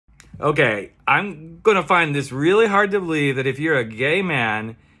Okay, I'm going to find this really hard to believe that if you're a gay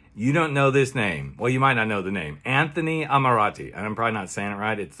man, you don't know this name. Well, you might not know the name. Anthony Ammirati. And I'm probably not saying it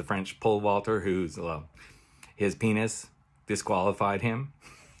right. It's the French pole vaulter whose his penis disqualified him.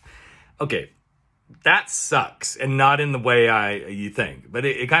 Okay, that sucks, and not in the way you think. But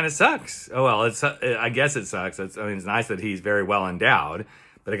it kind of sucks. Oh, well, I guess it sucks. It's nice that he's very well endowed,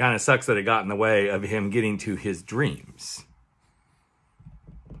 but it kind of sucks that it got in the way of him getting to his dreams.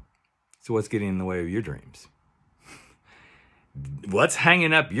 So what's getting in the way of your dreams? What's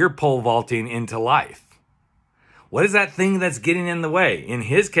hanging up your pole vaulting into life? What is that thing that's getting in the way? In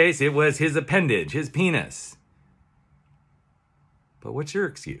his case, it was his appendage, his penis. But what's your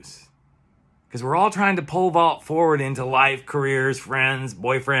excuse? Because we're all trying to pole vault forward into life, careers, friends,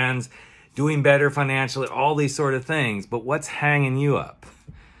 boyfriends, doing better financially, all these sort of things. But what's hanging you up?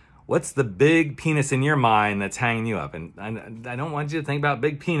 What's the big penis in your mind that's hanging you up? And I don't want you to think about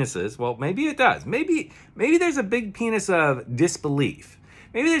big penises. Well, maybe it does. Maybe there's a big penis of disbelief.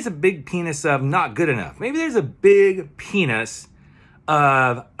 Maybe there's a big penis of not good enough. Maybe there's a big penis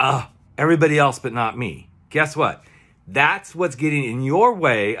of everybody else but not me. Guess what? That's what's getting in your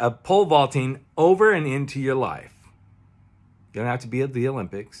way of pole vaulting over and into your life. You don't have to be at the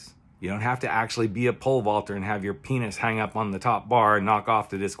Olympics. You don't have to actually be a pole vaulter and have your penis hang up on the top bar and knock off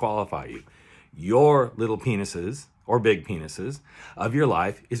to disqualify you. Your little penises, or big penises, of your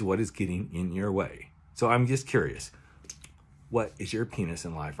life is what is getting in your way. So I'm just curious, what is your penis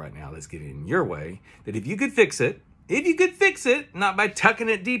in life right now that's getting in your way? That if you could fix it, not by tucking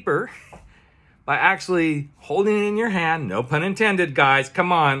it deeper, by actually holding it in your hand, no pun intended, guys,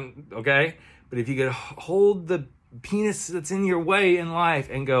 come on, okay? But if you could hold the penis that's in your way in life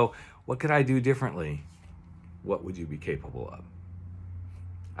and go, what could I do differently? What would you be capable of?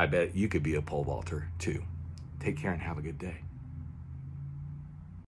 I bet you could be a pole vaulter too. Take care and have a good day.